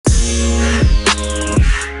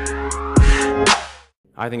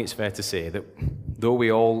I think it's fair to say that though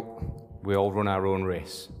we all run our own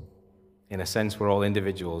race, in a sense we're all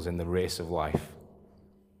individuals in the race of life.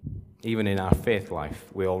 Even in our faith life,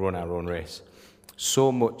 we all run our own race.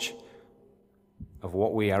 So much of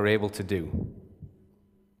what we are able to do,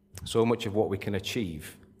 so much of what we can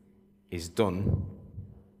achieve is done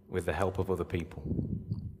with the help of other people.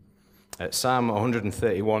 Psalm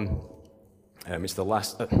 131, it's the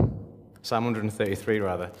last, Psalm 133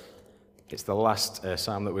 rather, it's the last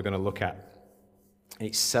psalm that we're going to look at.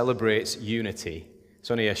 It celebrates unity. It's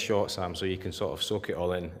only a short psalm, so you can sort of soak it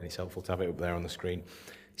all in, and it's helpful to have it up there on the screen.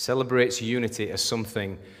 It celebrates unity as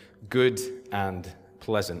something good and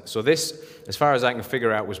pleasant. So this, as far as I can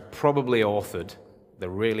figure out, was probably authored, the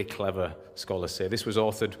really clever scholars say, this was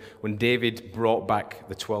authored when David brought back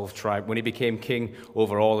the 12 tribes, when he became king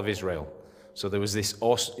over all of Israel. So there was this,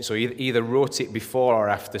 so he either wrote it before or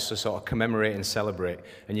after to sort of commemorate and celebrate.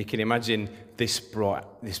 And you can imagine this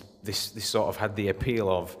sort of had the appeal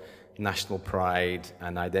of national pride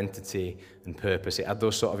and identity and purpose. It had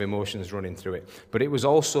those sort of emotions running through it. But it was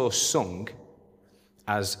also sung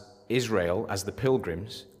as Israel, as the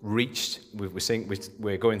pilgrims, reached,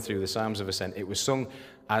 we're going through the Psalms of Ascent, it was sung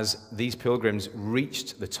as these pilgrims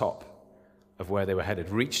reached the top of where they were headed,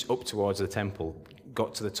 reached up towards the temple,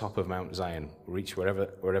 got to the top of Mount Zion, reached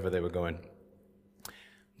wherever they were going.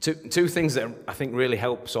 Two things that I think really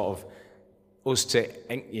help sort of us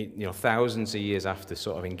to, thousands of years after,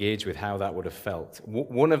 sort of engage with how that would have felt.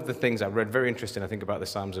 One of the things I read, very interesting, I think, about the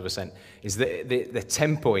Psalms of Ascent, is that the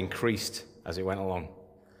tempo increased as it went along.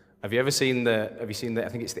 Have you seen the, I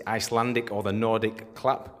think it's the Icelandic or the Nordic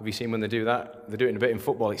clap? Have you seen when they do that? They do it in a bit in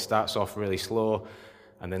football. It starts off really slow,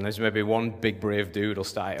 and then there's maybe one big brave dude who'll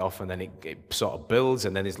start it off, and then it sort of builds,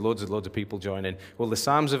 and then there's loads of people joining. Well, the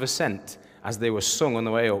Psalms of Ascent, as they were sung on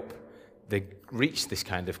the way up, they reached this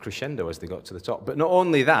kind of crescendo as they got to the top. But not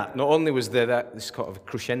only was there this kind of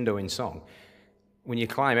crescendo in song, when you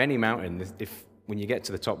climb any mountain, when you get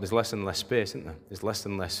to the top, there's less and less space, isn't there? There's less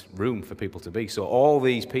and less room for people to be. So all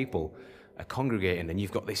these people are congregating, and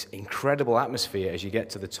you've got this incredible atmosphere as you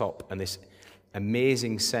get to the top, and this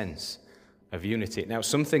amazing sense of unity. Now,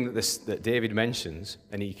 something that David mentions,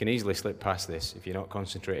 and you can easily slip past this if you're not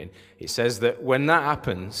concentrating, it says that when that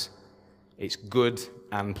happens, it's good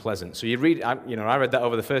and pleasant. So you read, I read that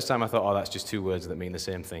over the first time. I thought, that's just two words that mean the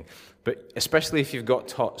same thing. But especially if you've got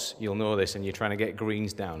tots, you'll know this, and you're trying to get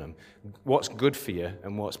greens down them. What's good for you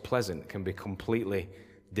and what's pleasant can be completely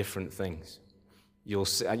different things. You'll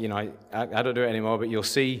see, I don't do it anymore, but you'll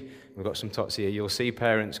see, we've got some tots here, you'll see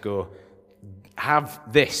parents go, have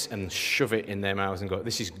this, and shove it in their mouths and go,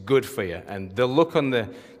 this is good for you. And the look on the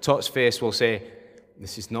tot's face will say,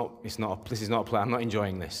 I'm not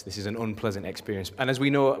enjoying this. This is an unpleasant experience. And as we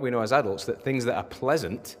know as adults, that things that are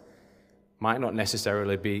pleasant might not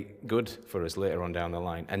necessarily be good for us later on down the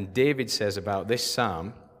line. And David says about this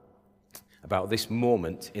psalm, about this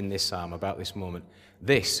moment in this psalm, about this moment,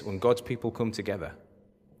 when God's people come together,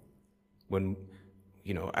 when,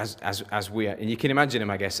 as we are, and you can imagine him,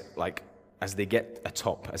 I guess, like, as they get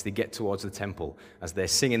atop, as they get towards the temple, as they're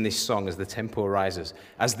singing this song, as the tempo rises,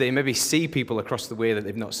 as they maybe see people across the way that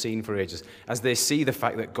they've not seen for ages, as they see the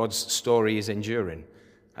fact that God's story is enduring,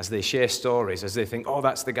 as they share stories, as they think,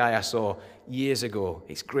 that's the guy I saw years ago.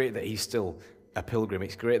 It's great that he's still a pilgrim.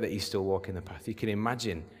 It's great that he's still walking the path. You can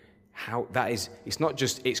imagine how that is. It's not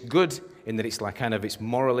just, it's good in that it's like it's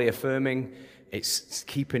morally affirming. It's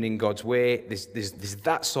keeping in God's way. There's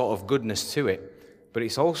that sort of goodness to it, but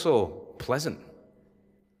it's also pleasant.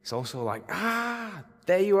 It's also like,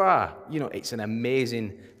 there you are. It's an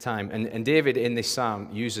amazing time. And David in this psalm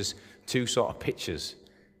uses two sort of pictures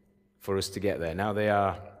for us to get there. Now they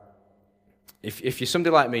are, if you're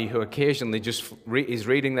somebody like me who occasionally just is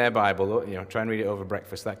reading their Bible, try and read it over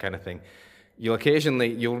breakfast, that kind of thing, you'll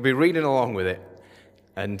be reading along with it,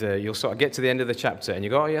 and you'll sort of get to the end of the chapter, and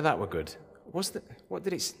you go, that were good. What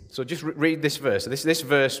did it? So just read this verse. This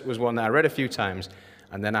verse was one that I read a few times,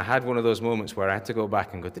 and then I had one of those moments where I had to go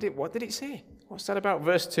back and go, what did it say? What's that about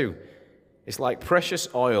verse 2? It's like precious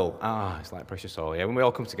oil. It's like precious oil. Yeah, when we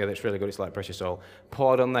all come together, it's really good. It's like precious oil.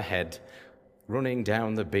 Poured on the head, running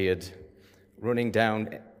down the beard, running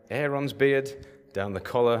down Aaron's beard, down the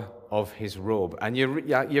collar of his robe. And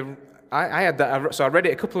I had that, so I read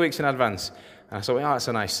it a couple of weeks in advance, and I thought, that's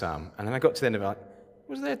a nice psalm. And then I got to the end of it,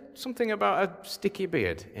 was there something about a sticky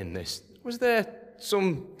beard in this? Was there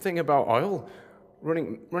something about oil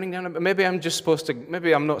running down? Maybe I'm not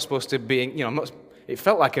supposed to be, it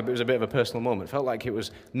felt like it was a bit of a personal moment. It felt like it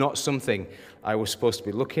was not something I was supposed to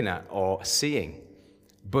be looking at or seeing.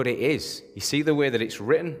 But it is. You see the way that it's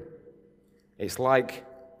written? It's like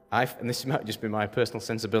And this might just be my personal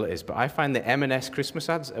sensibilities, but I find the M&S Christmas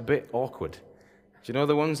ads a bit awkward. Do you know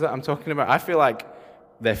the ones that I'm talking about? I feel like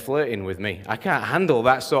they're flirting with me. I can't handle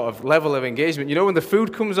that sort of level of engagement. You know, when the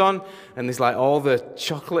food comes on and there's like all the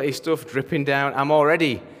chocolatey stuff dripping down, I'm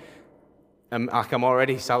already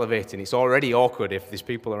salivating. It's already awkward if there's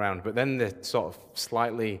people around. But then the sort of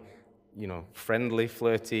slightly, friendly,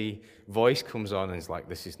 flirty voice comes on and it's like,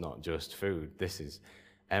 this is not just food. This is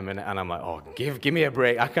and I'm like, oh, give me a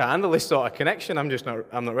break. I can't handle this sort of connection. I'm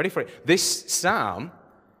not ready for it. This psalm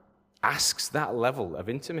asks that level of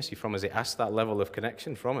intimacy from us. It asks that level of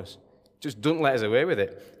connection from us. Just don't let us away with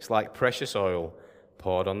it. It's like precious oil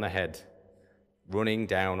poured on the head, running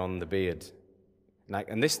down on the beard.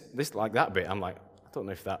 And this like that bit, I'm like, I don't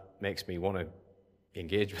know if that makes me want to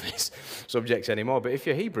engage with this subject anymore. But if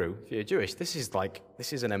you're Hebrew, if you're Jewish, this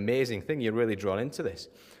is an amazing thing. You're really drawn into this.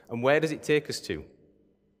 And where does it take us to?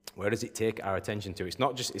 Where does it take our attention to?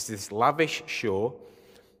 It's this lavish show.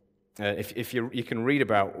 If you can read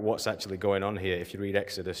about what's actually going on here. If you read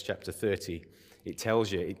Exodus chapter 30, it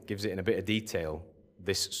tells you, it gives it in a bit of detail,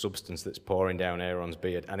 this substance that's pouring down Aaron's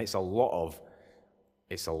beard, and it's a lot of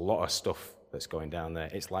stuff that's going down there.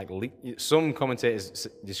 It's like some commentators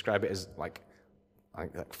describe it as like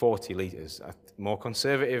 40 liters. More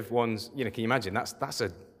conservative ones, can you imagine? That's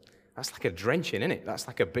like a drenching, isn't it? That's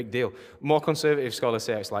like a big deal. More conservative scholars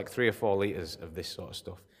say it's like 3 or 4 liters of this sort of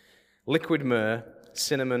stuff. Liquid myrrh,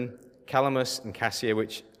 cinnamon, calamus, and cassia,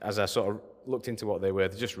 which, as I sort of looked into what they were,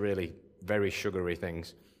 they're just really very sugary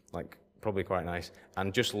things, like probably quite nice,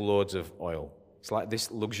 and just loads of oil. It's like this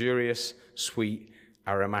luxurious, sweet,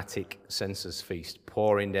 aromatic census feast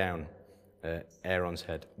pouring down Aaron's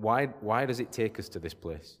head. Why does it take us to this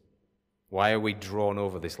place? Why are we drawn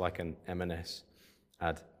over this like an M&S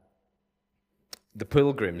ad? The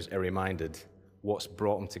pilgrims are reminded what's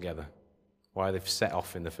brought them together, why they've set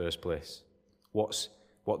off in the first place,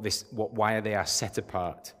 why they are set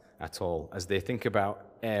apart at all. As they think about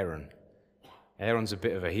Aaron's a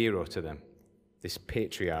bit of a hero to them, this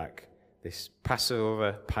patriarch, this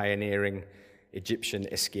Passover pioneering, Egyptian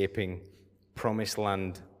escaping, promised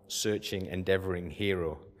land searching, endeavoring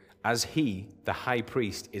hero, as he, the high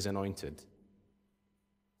priest, is anointed.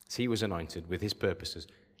 As he was anointed with his purposes,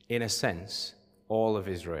 in a sense, all of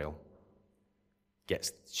Israel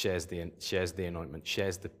shares the anointment,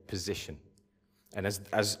 shares the position. And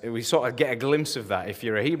as we sort of get a glimpse of that, if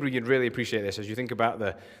you're a Hebrew, you'd really appreciate this. As you think about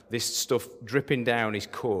this stuff dripping down his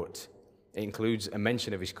coat, it includes a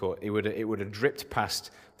mention of his coat. It would have dripped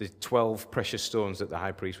past the 12 precious stones that the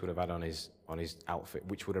high priest would have had on his outfit,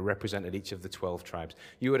 which would have represented each of the 12 tribes.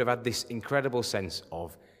 You would have had this incredible sense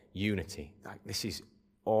of unity. Like, this is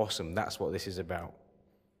awesome. That's what this is about.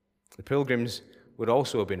 The pilgrims would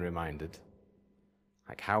also have been reminded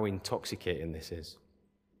like how intoxicating this is.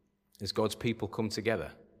 As God's people come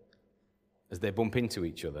together, as they bump into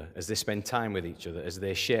each other, as they spend time with each other, as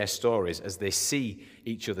they share stories, as they see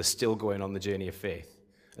each other still going on the journey of faith,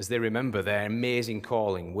 as they remember their amazing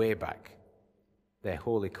calling way back, their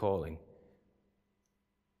holy calling,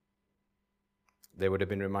 they would have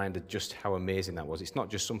been reminded just how amazing that was. It's not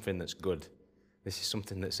just something that's good. This is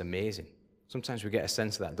something that's amazing. Sometimes we get a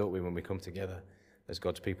sense of that, don't we, when we come together as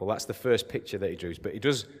God's people. That's the first picture that he draws. But he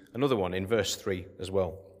does another one in verse 3 as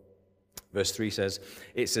well. Verse 3 says,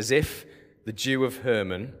 it's as if the dew of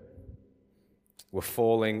Hermon were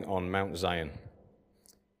falling on Mount Zion.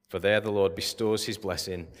 For there the Lord bestows his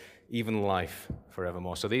blessing, even life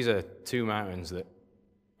forevermore. So these are two mountains that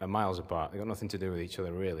are miles apart. They've got nothing to do with each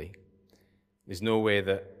other, really. There's no way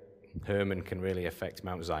that Hermon can really affect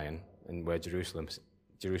Mount Zion and where Jerusalem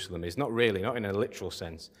is. Not really, not in a literal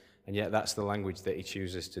sense. And yet that's the language that he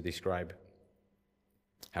chooses to describe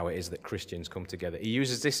how it is that Christians come together. He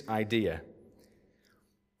uses this idea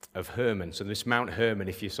of Hermon. So this Mount Hermon,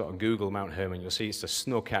 if you sort of Google Mount Hermon, you'll see it's a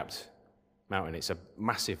snow-capped mountain. It's a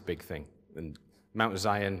massive, big thing. And Mount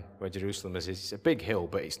Zion, where Jerusalem is, it's a big hill,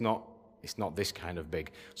 but it's not this kind of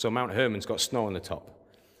big. So Mount Hermon's got snow on the top.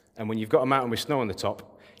 And when you've got a mountain with snow on the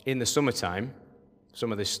top, in the summertime,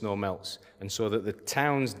 some of this snow melts. And so that the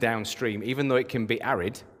towns downstream, even though it can be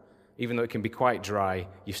arid, even though it can be quite dry,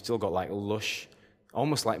 you've still got like lush,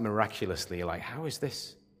 almost like miraculously, you're like, how is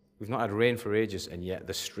this? We've not had rain for ages, and yet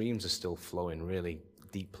the streams are still flowing really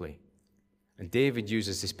deeply. And David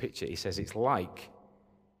uses this picture. He says it's like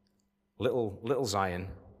little Zion,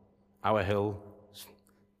 our hill.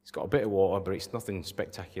 It's got a bit of water, but it's nothing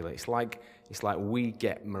spectacular. It's like we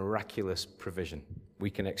get miraculous provision. We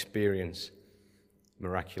can experience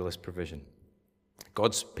miraculous provision.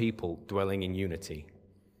 God's people dwelling in unity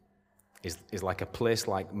is like a place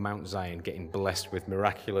like Mount Zion getting blessed with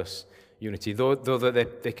miraculous unity. Though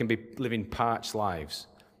that they can be living parched lives,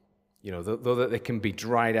 though that they can be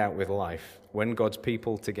dried out with life, when God's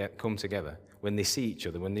people come together, when they see each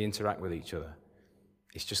other, when they interact with each other,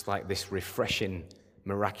 it's just like this refreshing,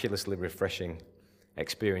 miraculously refreshing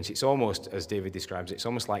experience. It's almost, as David describes it, it's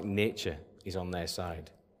almost like nature is on their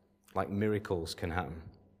side, like miracles can happen,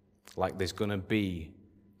 like there's going to be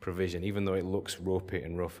provision, even though it looks ropey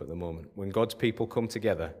and rough at the moment. When God's people come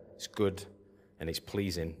together, it's good and it's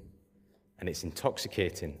pleasing and it's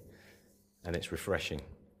intoxicating and it's refreshing.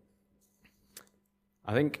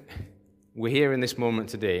 I think we're here in this moment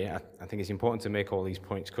today. I think it's important to make all these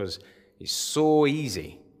points because it's so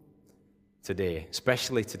easy today,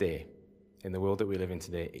 especially today, in the world that we live in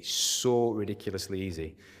today. It's so ridiculously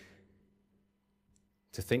easy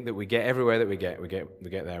to think that we get everywhere that we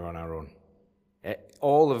get there on our own.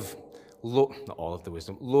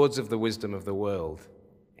 Loads of the wisdom of the world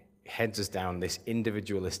heads us down this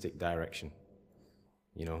individualistic direction.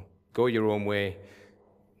 Go your own way.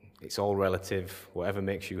 It's all relative. Whatever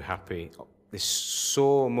makes you happy. There's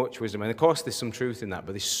so much wisdom, and of course there's some truth in that.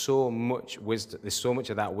 But there's so much wisdom. There's so much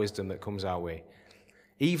of that wisdom that comes our way,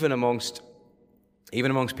 even amongst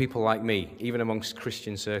people like me, even amongst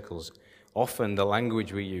Christian circles. Often the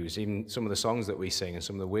language we use, even some of the songs that we sing and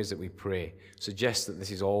some of the ways that we pray, suggests that this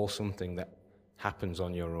is all something that happens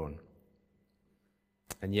on your own.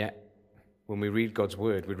 And yet, when we read God's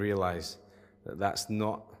word, we realize that that's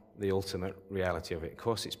not the ultimate reality of it. Of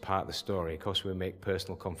course, it's part of the story. Of course, we make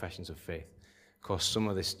personal confessions of faith. Of course, some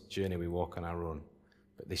of this journey we walk on our own.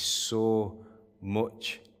 But there's so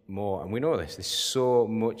much more, and we know this, there's so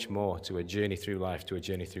much more to a journey through life, to a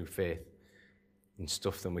journey through faith, and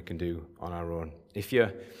stuff than we can do on our own. If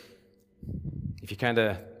you're kind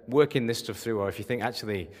of working this stuff through, or if you think,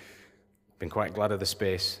 actually, I've been quite glad of the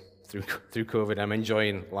space through COVID, I'm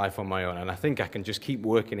enjoying life on my own, and I think I can just keep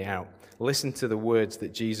working it out. Listen to the words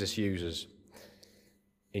that Jesus uses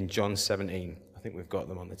in John 17. I think we've got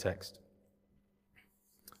them on the text.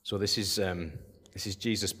 So this is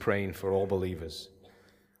Jesus praying for all believers.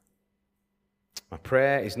 My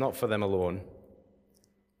prayer is not for them alone.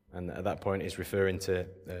 And at that point, he's referring to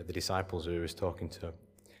the disciples who he was talking to.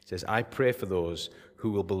 He says, I pray for those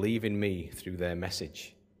who will believe in me through their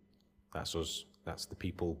message. That's us. That's the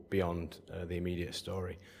people beyond the immediate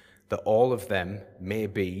story. That all of them may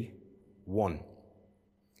be one.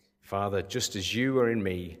 Father, just as you are in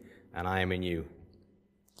me and I am in you,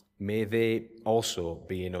 may they also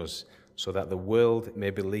be in us, so that the world may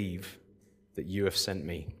believe that you have sent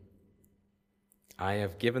me. I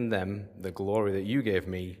have given them the glory that you gave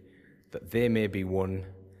me, that they may be one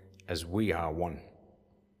as we are one.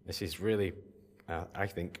 This is really, I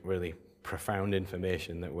think, really profound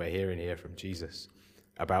information that we're hearing here from Jesus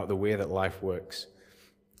about the way that life works,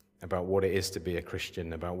 about what it is to be a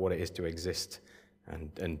Christian, about what it is to exist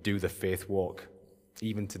and do the faith walk,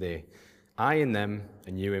 even today. I in them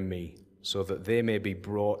and you in me, so that they may be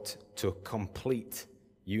brought to complete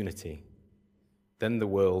unity. Then the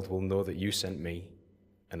world will know that you sent me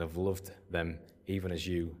and have loved them even as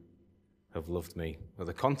you have loved me. Well,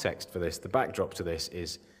 the context for this, the backdrop to this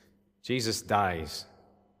is Jesus dies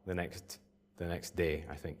the next day,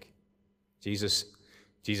 I think. Jesus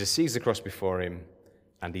sees the cross before him,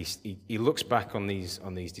 and he looks back on these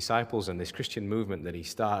disciples and this Christian movement that he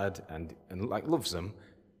started and like loves them,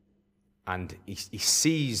 and he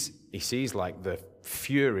sees like the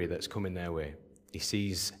fury that's coming their way. He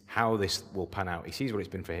sees how this will pan out. He sees what it's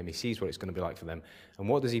been for him. He sees what it's going to be like for them. And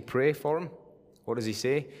what does he pray for them? What does he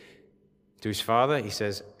say to his Father? He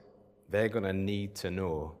says, they're going to need to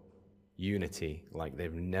know unity like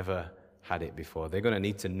they've never had it before. They're going to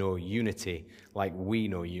need to know unity like we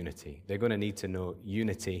know unity. They're going to need to know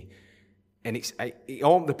unity. And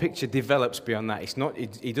the picture develops beyond that. It's not.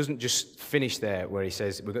 He doesn't just finish there where he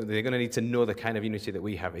says they're going to need to know the kind of unity that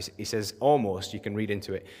we have. He says almost, you can read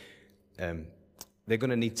into it, they're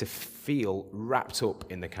going to need to feel wrapped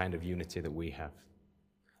up in the kind of unity that we have.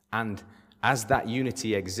 And as that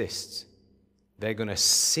unity exists, they're going to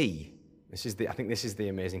see, I think this is the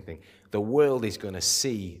amazing thing, the world is going to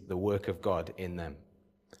see the work of God in them.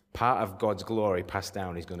 Part of God's glory passed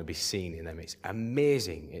down is going to be seen in them. It's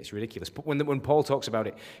amazing. It's ridiculous. But when Paul talks about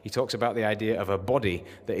it, he talks about the idea of a body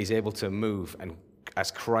that is able to move and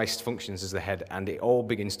as Christ functions as the head, and it all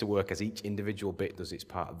begins to work as each individual bit does its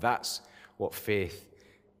part. That's what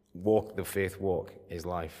the faith walk is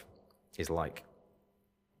like.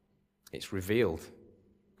 It's revealed.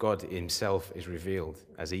 God himself is revealed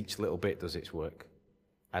as each little bit does its work,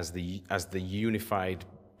 as the unified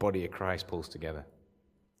body of Christ pulls together.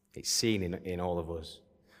 It's seen in all of us.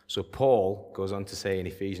 So Paul goes on to say in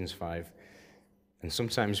Ephesians 5, And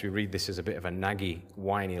sometimes we read this as a bit of a naggy,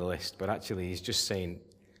 whiny list, but actually he's just saying,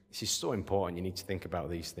 this is so important, you need to think about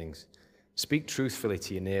these things. Speak truthfully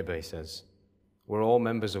to your neighbor, he says. We're all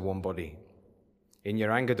members of one body. In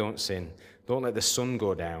your anger, don't sin. Don't let the sun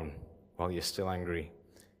go down while you're still angry.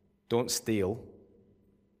 Don't steal,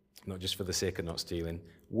 not just for the sake of not stealing.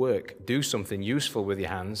 Work, do something useful with your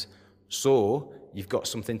hands so you've got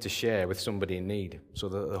something to share with somebody in need, so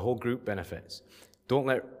that the whole group benefits. Don't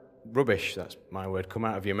let rubbish, that's my word, come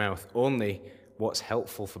out of your mouth. Only what's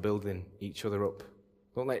helpful for building each other up.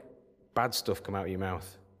 Don't let bad stuff come out of your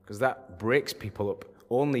mouth, because that breaks people up.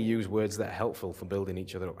 Only use words that are helpful for building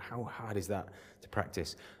each other up. How hard is that to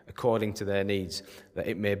practice? According to their needs, that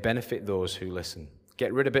it may benefit those who listen.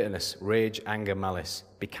 Get rid of bitterness, rage, anger, malice.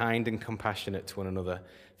 Be kind and compassionate to one another,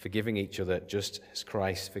 forgiving each other just as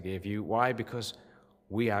Christ forgave you. Why? Because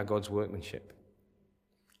we are God's workmanship.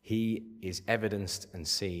 He is evidenced and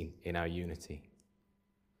seen in our unity.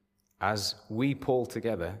 As we pull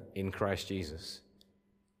together in Christ Jesus,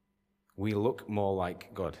 we look more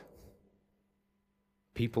like God.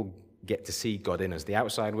 People get to see God in us. The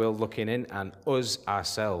outside world looking in, and us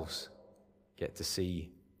ourselves get to see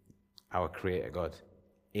our Creator God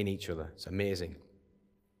in each other. It's amazing.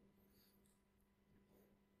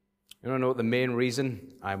 You want to know what the main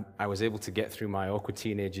reason I was able to get through my awkward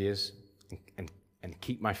teenage years and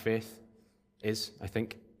keep my faith is, I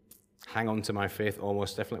think? Hang on to my faith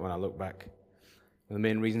almost definitely when I look back. One of the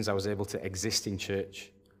main reasons I was able to exist in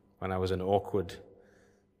church when I was awkward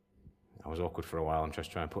for a while. I'm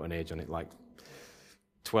just trying to put an age on it, like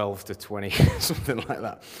 12 to 20, something like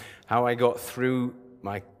that. How I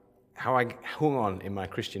hung on in my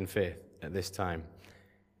Christian faith at this time.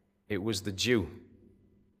 It was the dew.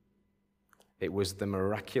 It was the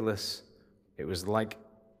miraculous, it was like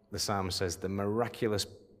the psalm says, the miraculous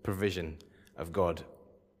provision of God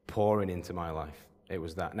pouring into my life. It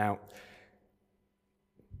was that. Now,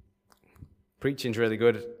 preaching's really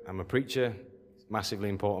good. I'm a preacher. It's massively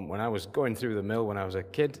important. When I was going through the mill when I was a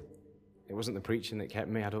kid, it wasn't the preaching that kept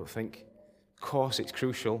me, I don't think. Of course, it's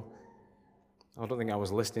crucial. I don't think I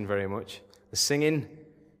was listening very much. The singing,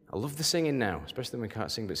 I love the singing now, especially when we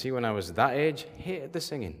can't sing. But see, when I was that age, hated the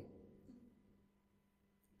singing.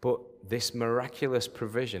 But this miraculous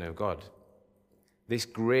provision of God, this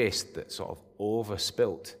grace that sort of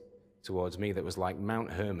overspilt towards me, that was like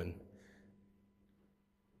Mount Hermon,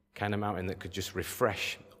 kind of mountain that could just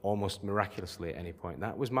refresh almost miraculously at any point.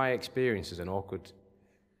 That was my experience as an awkward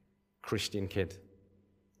Christian kid,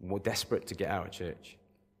 desperate to get out of church.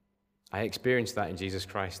 I experienced that in Jesus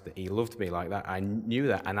Christ, that he loved me like that. I knew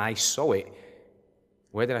that, and I saw it.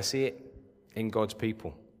 Where did I see it? In God's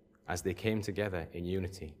people, as they came together in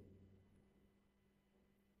unity.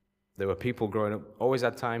 There were people growing up, always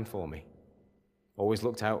had time for me, always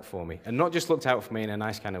looked out for me, and not just looked out for me in a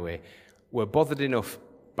nice kind of way, were bothered enough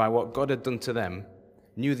by what God had done to them,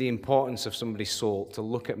 knew the importance of somebody's soul to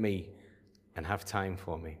look at me and have time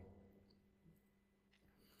for me.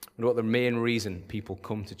 I wonder what the main reason people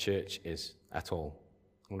come to church is at all.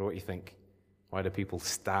 I wonder what you think. Why do people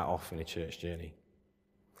start off in a church journey?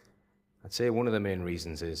 I'd say one of the main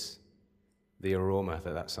reasons is the aroma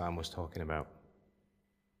that psalm was talking about.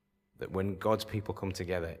 That when God's people come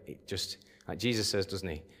together, it just, like Jesus says, doesn't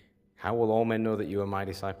he? How will all men know that you are my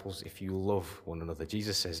disciples if you love one another?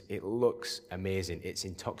 Jesus says, it looks amazing. It's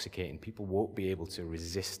intoxicating. People won't be able to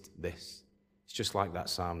resist this. It's just like that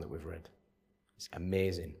psalm that we've read. It's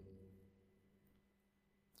amazing.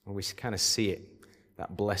 And we kind of see it,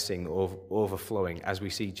 that blessing overflowing as we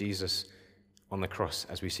see Jesus on the cross,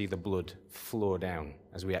 as we see the blood flow down,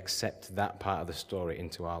 as we accept that part of the story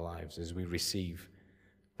into our lives, as we receive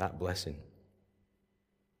that blessing.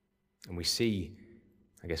 And we see,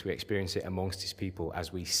 I guess we experience it amongst his people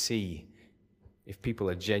as we see if people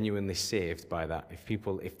are genuinely saved by that,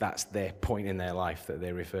 if that's their point in their life that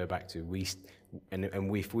they refer back to,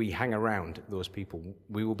 if we hang around those people,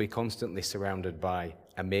 we will be constantly surrounded by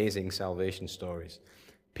amazing salvation stories.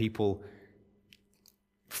 People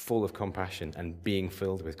full of compassion and being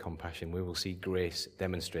filled with compassion. We will see grace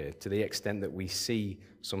demonstrated to the extent that we see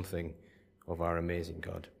something of our amazing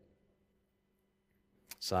God.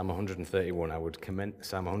 Psalm 131,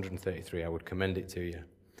 Psalm 133, I would commend it to you.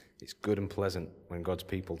 It's good and pleasant when God's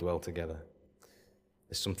people dwell together.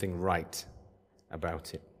 There's something right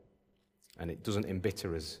about it. And it doesn't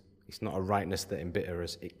embitter us. It's not a rightness that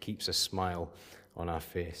embitters us. It keeps a smile on our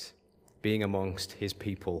face. Being amongst his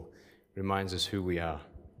people reminds us who we are,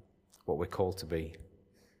 what we're called to be.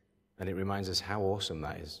 And it reminds us how awesome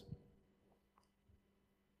that is.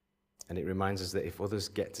 And it reminds us that if others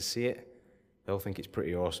get to see it, they'll think it's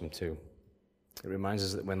pretty awesome too. It reminds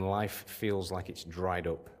us that when life feels like it's dried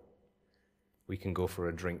up, we can go for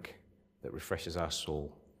a drink that refreshes our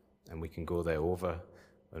soul, and we can go there over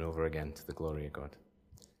and over again to the glory of God.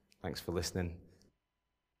 Thanks for listening.